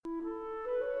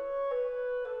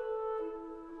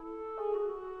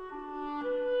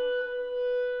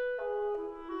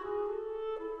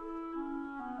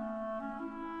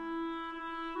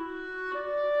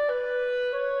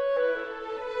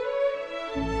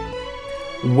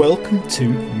Welcome to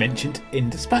Mentioned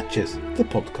in Dispatches, the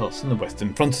podcast from the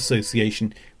Western Front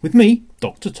Association, with me,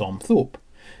 Dr. Tom Thorpe.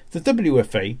 The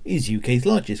WFA is UK's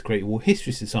largest Great War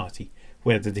History Society.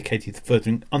 We are dedicated to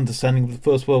furthering understanding of the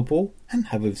First World War and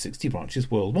have over 60 branches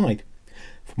worldwide.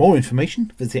 For more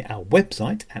information, visit our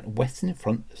website at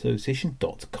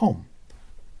westernfrontassociation.com.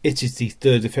 It is the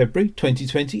 3rd of February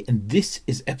 2020 and this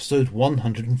is episode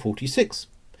 146.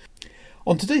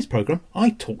 On today's programme,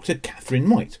 I talk to Catherine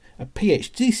White, a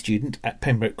PhD student at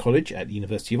Pembroke College at the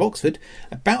University of Oxford,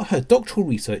 about her doctoral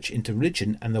research into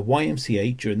religion and the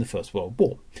YMCA during the First World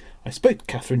War. I spoke to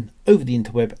Catherine over the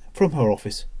interweb from her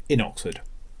office in Oxford.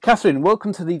 Catherine,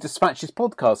 welcome to the Dispatches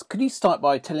podcast. Could you start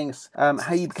by telling us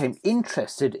how you became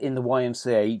interested in the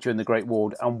YMCA during the Great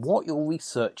War and what your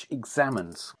research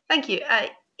examines? Thank you.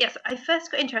 Yes, I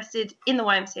first got interested in the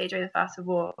YMCA during the First World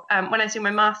War. When I was doing my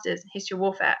Masters in History of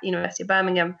Warfare at the University of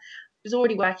Birmingham, I was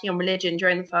already working on religion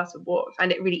during the First World War. I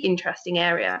found it a really interesting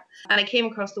area. And I came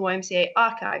across the YMCA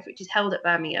archive, which is held at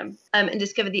Birmingham, and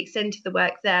discovered the extent of the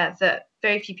work there that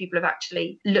very few people have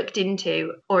actually looked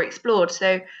into or explored.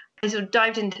 So I sort of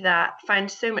dived into that,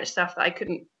 found so much stuff that I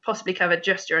couldn't possibly cover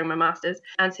just during my Masters,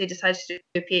 and so decided to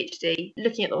do a PhD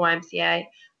looking at the YMCA,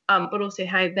 but also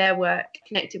how their work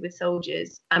connected with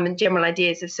soldiers and general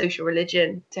ideas of social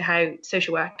religion, to how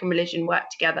social work and religion work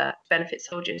together to benefit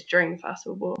soldiers during the First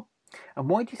World War. And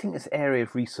why do you think this area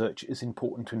of research is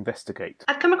important to investigate?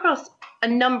 I've come across a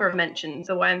number of mentions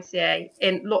of YMCA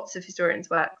in lots of historians'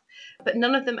 work, but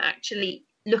none of them actually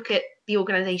look at the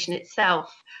organisation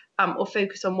itself or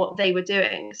focus on what they were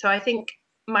doing. So I think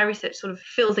my research sort of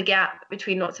fills a gap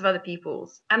between lots of other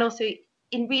people's. And also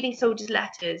in reading soldiers'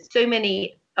 letters, so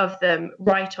many of them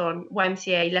write on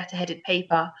YMCA letterheaded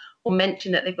paper or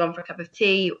mention that they've gone for a cup of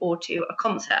tea or to a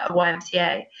concert at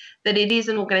YMCA, that it is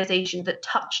an organisation that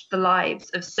touched the lives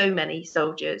of so many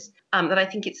soldiers, that I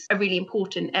think it's a really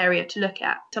important area to look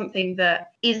at, something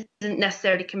that isn't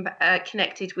necessarily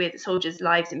connected with soldiers'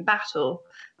 lives in battle,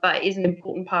 but is an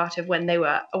important part of when they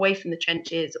were away from the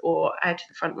trenches or out of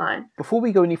the front line. Before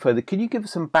we go any further, can you give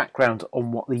us some background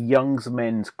on what the Young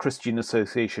Men's Christian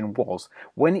Association was,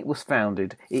 when it was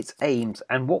founded, its aims,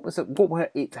 and what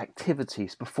were its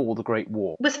activities before the Great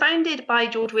War? It was founded by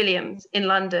George Williams in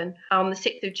London on the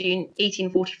 6th of June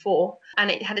 1844, and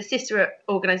it had a sister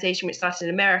organisation which started in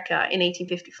America in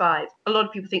 1855. A lot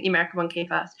of people think the American one came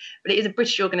first, but it is a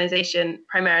British organisation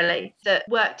primarily that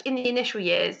worked in the initial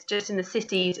years just in the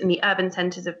cities and the urban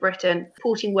centres of Britain,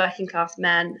 supporting working class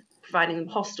men, providing them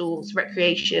hostels,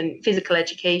 recreation, physical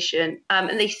education,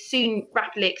 and they soon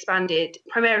rapidly expanded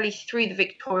primarily through the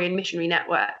Victorian missionary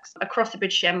networks across the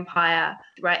British Empire,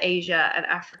 throughout Asia and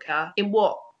Africa, in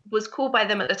what was called by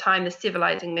them at the time the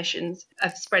civilizing missions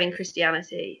of spreading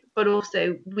Christianity. But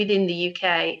also within the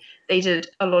UK, they did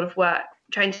a lot of work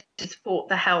trying to support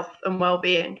the health and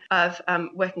well-being of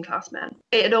working class men.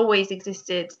 It had always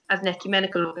existed as an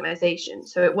ecumenical organisation,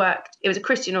 so it was a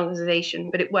Christian organisation,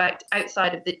 but it worked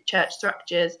outside of the church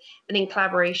structures and in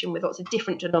collaboration with lots of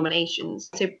different denominations.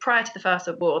 So prior to the First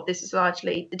World War, this was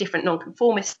largely the different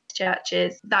nonconformist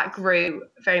churches that grew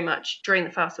very much during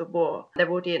the First World War. Their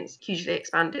audience hugely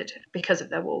expanded because of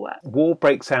their war work. War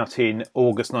breaks out in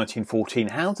August 1914.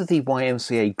 How did the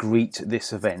YMCA greet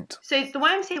this event? So the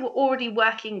YMCA were already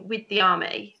working with the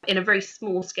army in a very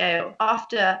small scale.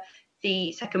 After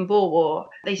the Second Boer War,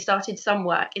 they started some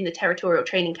work in the territorial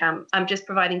training camps and just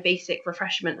providing basic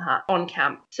refreshment on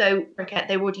camp. So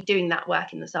they were already doing that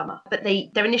work in the summer. But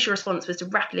their initial response was to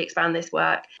rapidly expand this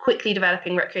work, quickly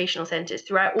developing recreational centres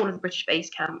throughout all of the British base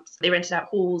camps. They rented out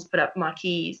halls, put up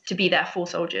marquees to be there for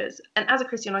soldiers. And as a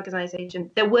Christian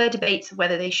organisation, there were debates of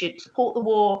whether they should support the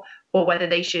war or whether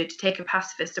they should take a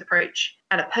pacifist approach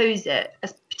and oppose it,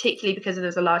 particularly because there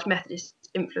was a large Methodist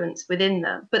influence within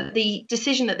them. But the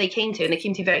decision that they came to, and they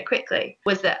came to very quickly,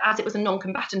 was that as it was a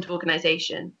non-combatant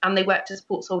organisation and they worked to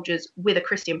support soldiers with a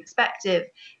Christian perspective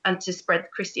and to spread the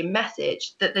Christian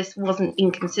message, that this wasn't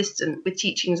inconsistent with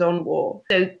teachings on war.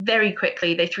 So very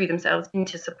quickly they threw themselves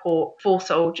into support for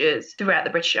soldiers throughout the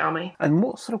British Army. And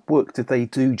what sort of work did they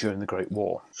do during the Great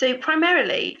War? So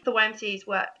primarily the YMCA's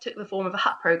work took the form of a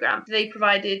hut programme. They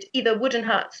provided either wooden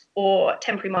huts or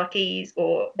temporary marquees,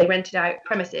 or they rented out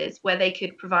premises where they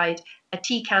could provide a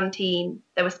tea canteen.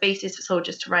 There were spaces for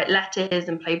soldiers to write letters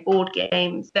and play board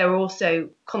games. There were also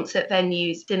concert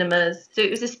venues, cinemas. So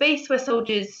it was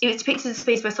depicted as a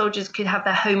space where soldiers could have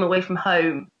their home away from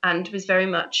home and was very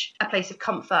much a place of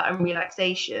comfort and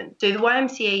relaxation. So the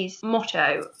YMCA's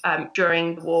motto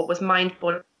during the war was mind,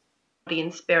 body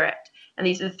and spirit. And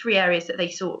these are the three areas that they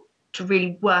sought to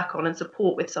really work on and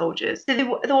support with soldiers. So the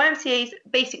YMCA's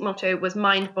basic motto was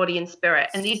mind, body and spirit,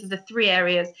 and these are the three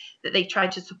areas that they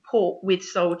tried to support with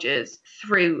soldiers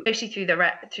mostly through the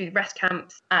rest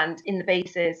camps and in the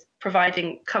bases,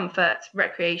 providing comfort,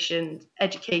 recreation,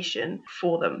 education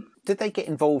for them. Did they get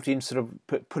involved in sort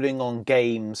of putting on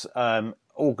games,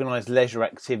 organised leisure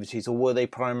activities, or were they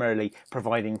primarily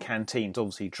providing canteens,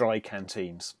 obviously dry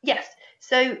canteens? Yes,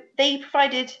 so they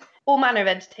provided all manner of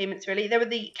entertainments, really. There were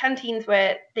the canteens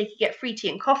where they could get free tea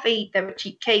and coffee. There were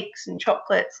cheap cakes and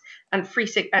chocolates and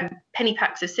and penny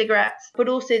packs of cigarettes. But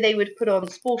also they would put on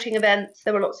sporting events.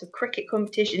 There were lots of cricket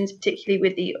competitions, particularly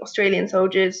with the Australian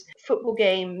soldiers, football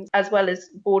games, as well as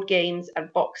board games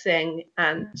and boxing.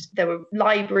 And there were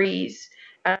libraries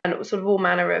and sort of all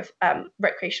manner of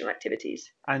recreational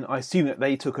activities. And I assume that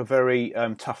they took a very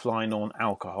tough line on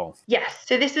alcohol. Yes,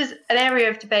 so this was an area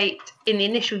of debate in the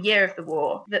initial year of the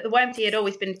war, that the YMCA had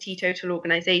always been a teetotal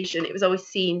organisation. It was always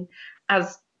seen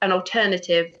as an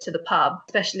alternative to the pub,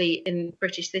 especially in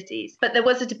British cities. But there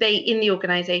was a debate in the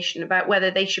organisation about whether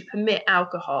they should permit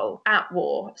alcohol at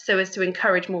war so as to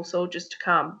encourage more soldiers to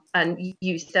come and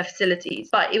use their facilities.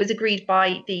 But it was agreed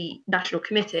by the National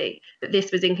Committee that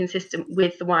this was inconsistent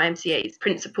with the YMCA's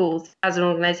principles as an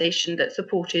organisation that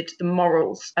supported the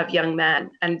morals of young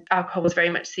men, and alcohol was very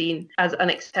much seen as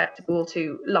unacceptable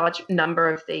to a large number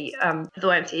of the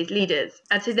YMCA's leaders.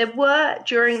 And so there were,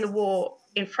 during the war,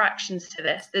 infractions to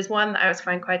this. There's one that I always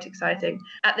find quite exciting.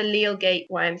 At the Lealgate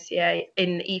YMCA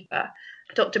in Ypres,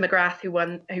 Dr. McGrath, who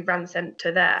ran the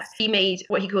centre there, he made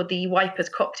what he called the Wipers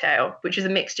cocktail, which is a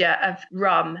mixture of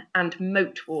rum and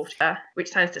moat water,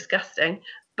 which sounds disgusting.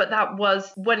 But that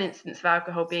was one instance of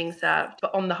alcohol being served.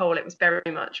 But on the whole, it was very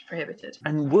much prohibited.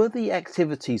 And were the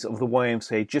activities of the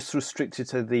YMCA just restricted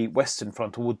to the Western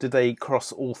Front, or did they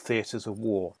cross all theatres of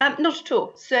war? Not at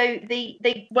all. So the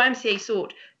YMCA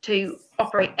sought to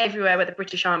operate everywhere where the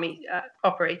British Army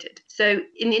operated. So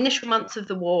in the initial months of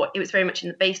the war, it was very much in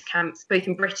the base camps, both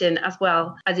in Britain as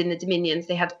well as in the Dominions.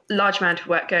 They had a large amount of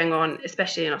work going on,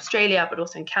 especially in Australia, but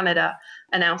also in Canada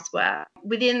and elsewhere.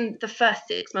 Within the first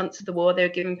 6 months of the war, they were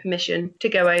given permission to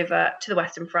go over to the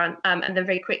Western Front. And then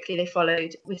very quickly they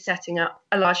followed with setting up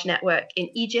a large network in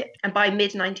Egypt. And by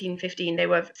mid-1915, they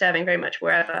were serving very much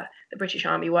wherever the British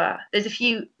Army were. There's a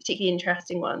few particularly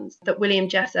interesting ones that William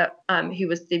Jessup, who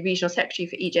was the regional secretary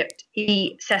for Egypt,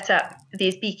 he set up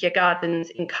the Azbikia Gardens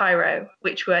in Cairo,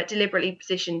 which were deliberately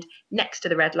positioned next to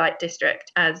the red light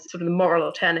district as sort of the moral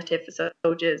alternative for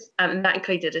soldiers. And that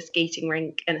included a skating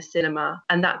rink and a cinema.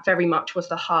 And that very much was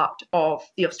the heart of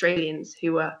the Australians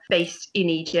who were based in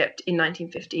Egypt in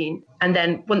 1915. And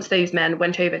then once those men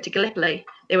went over to Gallipoli,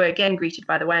 they were again greeted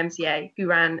by the YMCA, who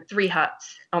ran 3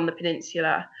 huts on the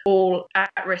peninsula, all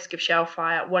at risk of shell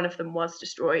fire. One of them was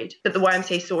destroyed, but the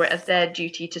YMCA saw it as their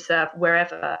duty to serve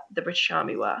wherever the British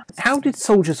Army were. How did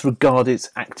soldiers regard its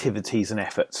activities and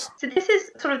efforts? So this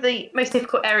is sort of the most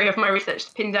difficult area of my research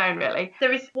to pin down, really.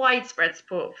 There is widespread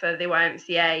support for the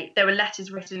YMCA. There were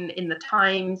letters written in the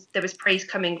Times. There was praise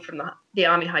coming from the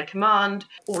Army High Command,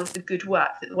 all of the good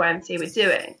work that the YMCA were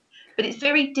doing. But it's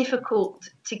very difficult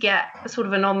to get a sort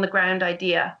of an on-the-ground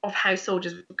idea of how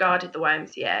soldiers regarded the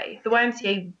YMCA. The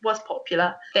YMCA was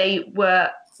popular. They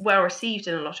were well received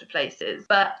in a lot of places,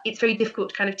 but it's very difficult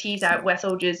to kind of tease out where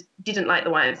soldiers didn't like the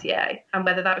YMCA and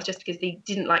whether that was just because they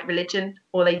didn't like religion,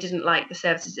 or they didn't like the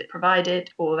services it provided,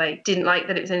 or they didn't like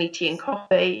that it was only tea and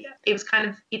coffee.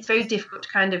 It's very difficult to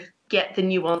kind of get the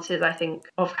nuances, I think,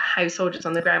 of how soldiers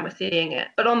on the ground were seeing it.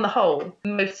 But on the whole,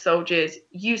 most soldiers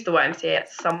used the YMCA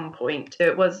at some point, so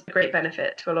it was a great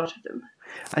benefit to a lot of them.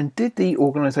 And did the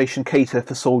organisation cater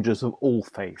for soldiers of all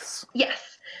faiths?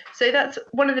 Yes. So that's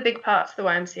one of the big parts of the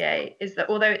YMCA, is that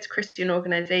although it's a Christian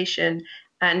organisation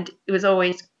and it was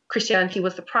always Christianity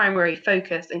was the primary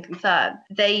focus and concern,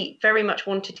 they very much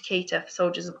wanted to cater for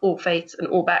soldiers of all faiths and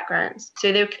all backgrounds.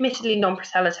 So they were committedly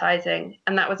non-proselytising,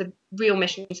 and that was a real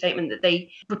mission statement that they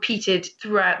repeated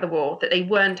throughout the war, that they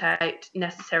weren't out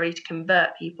necessarily to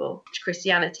convert people to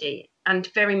Christianity. And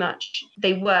very much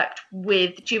they worked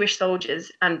with Jewish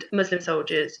soldiers and Muslim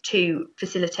soldiers to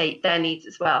facilitate their needs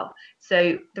as well.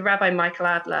 So the Rabbi Michael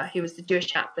Adler, who was the Jewish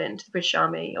chaplain to the British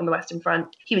Army on the Western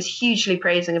Front, he was hugely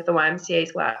praising of the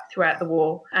YMCA's work throughout the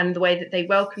war and the way that they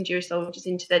welcomed Jewish soldiers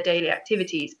into their daily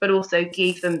activities, but also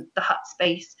gave them the hut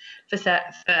space for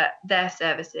their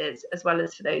services as well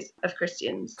as for those of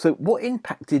Christians. So what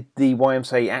impact did the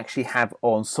YMCA actually have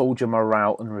on soldier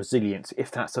morale and resilience,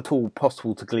 if that's at all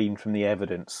possible to glean from the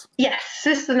evidence? Yes,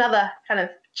 this is another kind of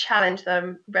challenge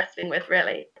them wrestling with,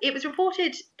 really. It was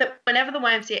reported that whenever the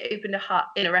YMCA opened a hut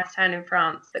in a rest town in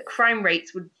France, that crime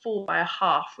rates would fall by a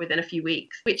half within a few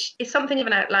weeks, which is something of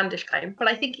an outlandish claim, but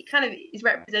I think it kind of is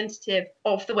representative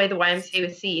of the way the YMCA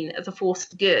was seen as a force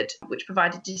for good, which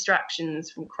provided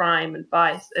distractions from crime and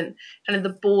vice and kind of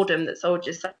the boredom that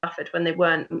soldiers suffered when they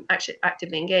weren't actually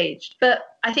actively engaged. But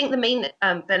I think the main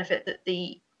benefit that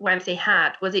the YMCA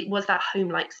had was it was that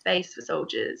home-like space for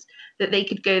soldiers, that they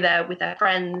could go there with their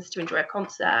friends to enjoy a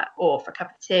concert or for a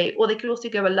cup of tea, or they could also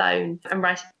go alone and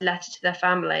write a letter to their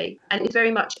family. And it's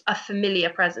very much a familiar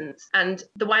presence. And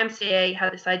the YMCA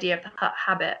had this idea of the hut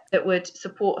habit that would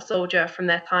support a soldier from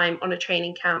their time on a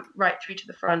training camp right through to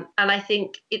the front. And I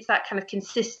think it's that kind of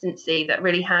consistency that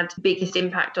really had the biggest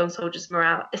impact on soldiers'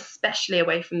 morale, especially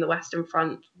away from the Western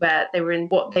Front, where they were in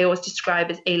what they always describe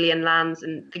as alien lands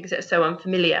and things that are so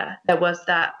unfamiliar. There was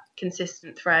that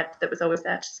consistent thread that was always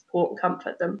there to support and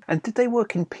comfort them. And did they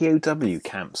work in POW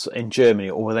camps in Germany,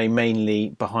 or were they mainly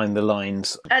behind the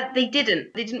lines? They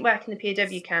didn't work in the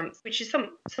POW camps, which is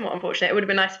somewhat unfortunate. It would have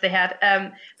been nice if they had,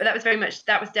 but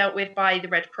that was dealt with by the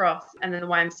Red Cross, and then the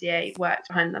YMCA worked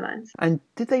behind the lines. And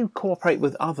did they cooperate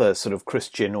with other sort of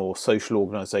Christian or social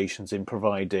organisations in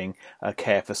providing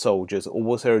care for soldiers, or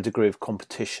was there a degree of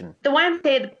competition? The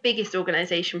YMCA are the biggest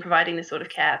organisation providing this sort of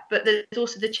care, but there's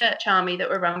also the Church Army that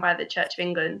were run by the Church of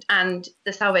England and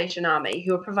the Salvation Army,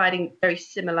 who are providing very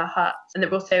similar huts. And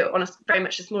they're also on a very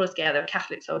much a smaller scale. There are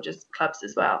Catholic soldiers clubs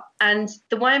as well. And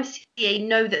the YMCA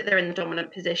know that they're in the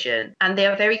dominant position, and they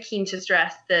are very keen to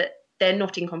stress that they're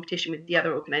not in competition with the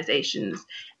other organisations.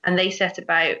 And they set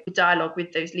about dialogue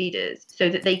with those leaders so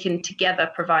that they can together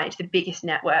provide the biggest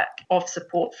network of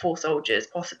support for soldiers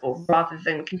possible, rather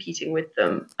than competing with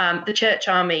them. The Church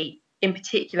Army in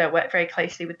particular work very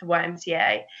closely with the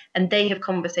YMCA, and they have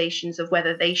conversations of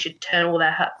whether they should turn all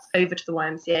their huts over to the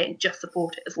YMCA and just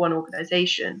support it as one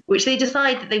organisation, which they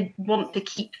decide that they want to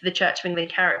keep the Church of England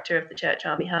character of the Church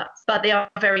Army huts, but they are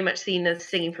very much seen as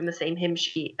singing from the same hymn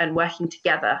sheet and working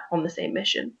together on the same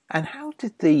mission. And how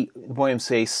did the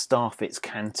YMCA staff its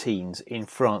canteens in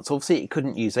France? Obviously it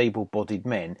couldn't use able-bodied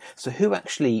men, so who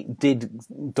actually did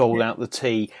dole out the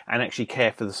tea and actually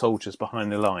care for the soldiers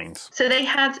behind the lines? So they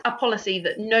had a policy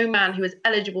that no man who was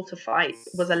eligible to fight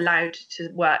was allowed to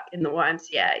work in the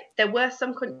YMCA. There were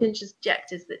some contingent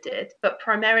objectors that did, but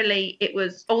primarily it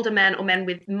was older men or men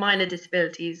with minor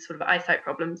disabilities, sort of eyesight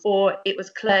problems, or it was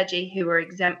clergy who were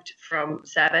exempt from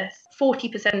service.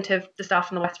 40% of the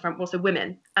staff on the Western Front were also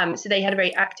women. So they had a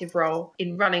very active role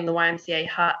in running the YMCA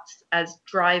huts as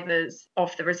drivers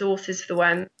of the resources for the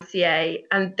YMCA.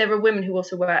 And there were women who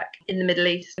also work in the Middle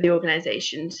East for the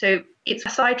organisation. So it's,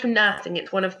 aside from nursing,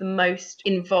 it's one of the most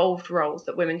involved roles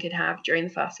that women could have during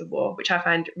the First World War, which I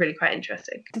find really quite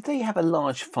interesting. Did they have a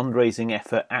large fundraising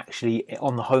effort actually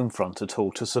on the home front at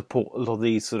all to support a lot of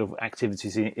these sort of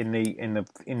activities in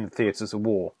the theatres of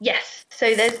war? Yes,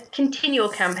 so there's continual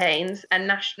campaigns and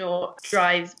national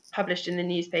drives published in the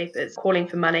newspapers calling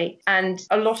for money, and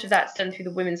a lot of that's done through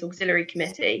the Women's Auxiliary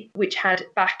Committee, which had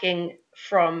backing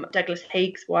from Douglas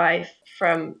Haig's wife,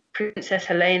 from Princess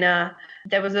Helena.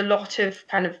 There was a lot of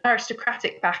kind of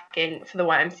aristocratic backing for the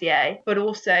YMCA, but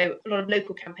also a lot of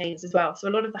local campaigns as well. So a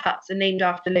lot of the huts are named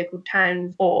after local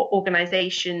towns or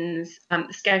organisations. The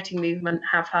scouting movement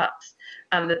have huts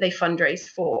that they fundraise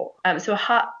for. So a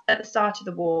hut at the start of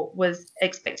the war was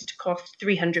expected to cost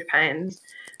 £300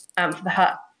 for the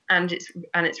hut and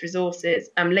its resources.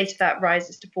 Later that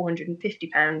rises to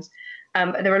 £450.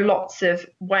 There are lots of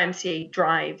YMCA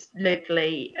drives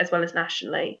locally as well as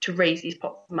nationally to raise these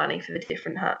pots of money for the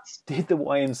different huts. Did the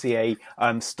YMCA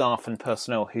staff and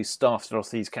personnel who staffed a lot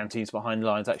of these canteens behind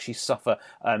lines actually suffer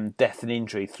death and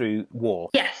injury through war?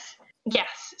 Yes.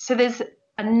 So there's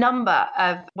a number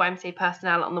of YMCA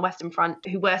personnel on the Western Front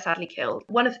who were sadly killed.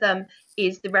 One of them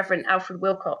is the Reverend Alfred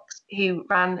Wilcox, who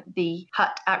ran the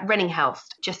hut at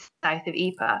Renninghurst, just south of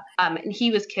Ypres. And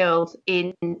he was killed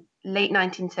in late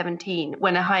 1917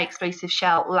 when a high explosive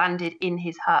shell landed in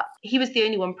his hut. He was the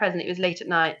only one present. It was late at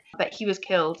night, but he was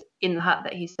killed in the hut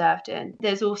that he served in.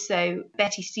 There's also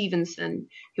Betty Stevenson,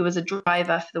 who was a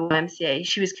driver for the YMCA.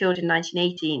 She was killed in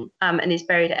 1918 and is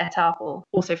buried at Etaples,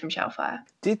 also from shellfire.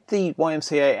 Did the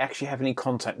YMCA actually have any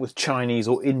contact with Chinese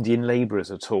or Indian labourers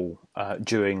at all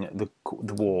during the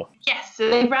war? Yes,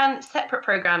 so they ran separate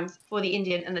programmes for the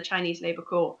Indian and the Chinese Labour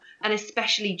Corps, and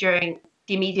especially during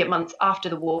the immediate months after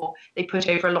the war, they put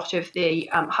over a lot of the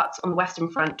huts on the Western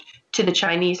Front to the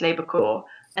Chinese Labour Corps,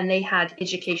 and they had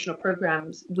educational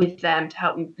programmes with them to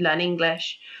help them learn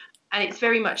English. And it's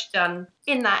very much done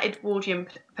in that Edwardian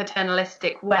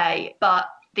paternalistic way, but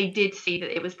they did see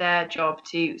that it was their job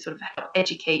to sort of help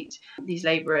educate these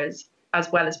labourers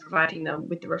as well as providing them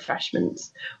with the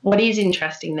refreshments. What is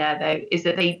interesting there, though, is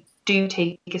that they do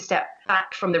take a step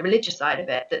back from the religious side of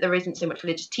it, that there isn't so much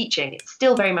religious teaching. It's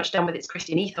still very much done with its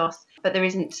Christian ethos, but there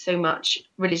isn't so much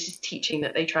religious teaching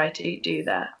that they try to do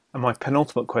there. And my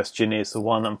penultimate question is the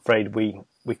one I'm afraid we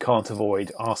can't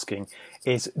avoid asking,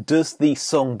 is does the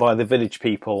song by the Village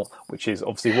People, which is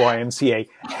obviously YMCA,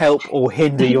 help or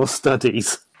hinder your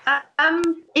studies?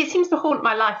 It seems to haunt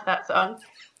my life, that song.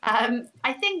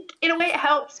 I think in a way it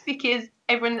helps because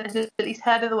everyone has at least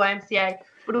heard of the YMCA,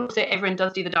 but also everyone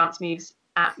does do the dance moves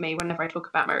at me whenever I talk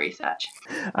about my research.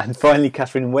 And finally,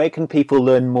 Catherine, where can people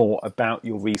learn more about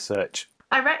your research?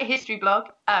 I write a history blog,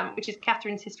 which is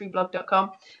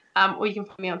catherineshistoryblog.com, or you can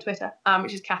find me on Twitter,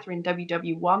 which is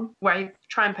CatherineWW1, where I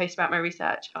try and post about my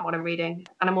research and what I'm reading.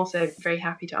 And I'm also very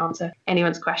happy to answer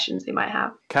anyone's questions they might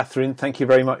have. Catherine, thank you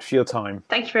very much for your time.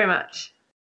 Thank you very much.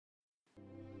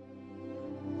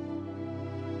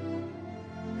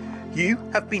 You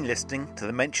have been listening to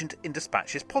the Mentioned in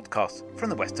Dispatches podcast from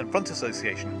the Western Front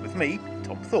Association with me,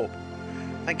 Tom Thorpe.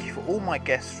 Thank you for all my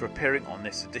guests for appearing on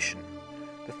this edition.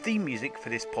 The theme music for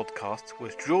this podcast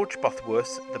was George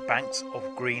Butterworth's The Banks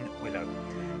of Green Willow.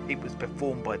 It was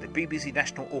performed by the BBC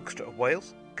National Orchestra of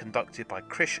Wales, conducted by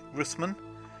Krish Russman,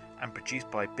 and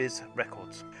produced by Biz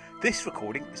Records. This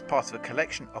recording is part of a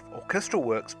collection of orchestral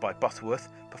works by Butterworth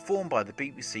performed by the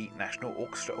BBC National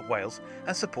Orchestra of Wales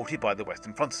and supported by the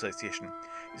Western Front Association.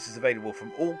 This is available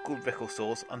from all good record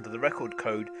stores under the record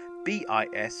code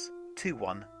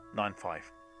BIS2195.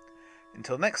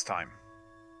 Until next time.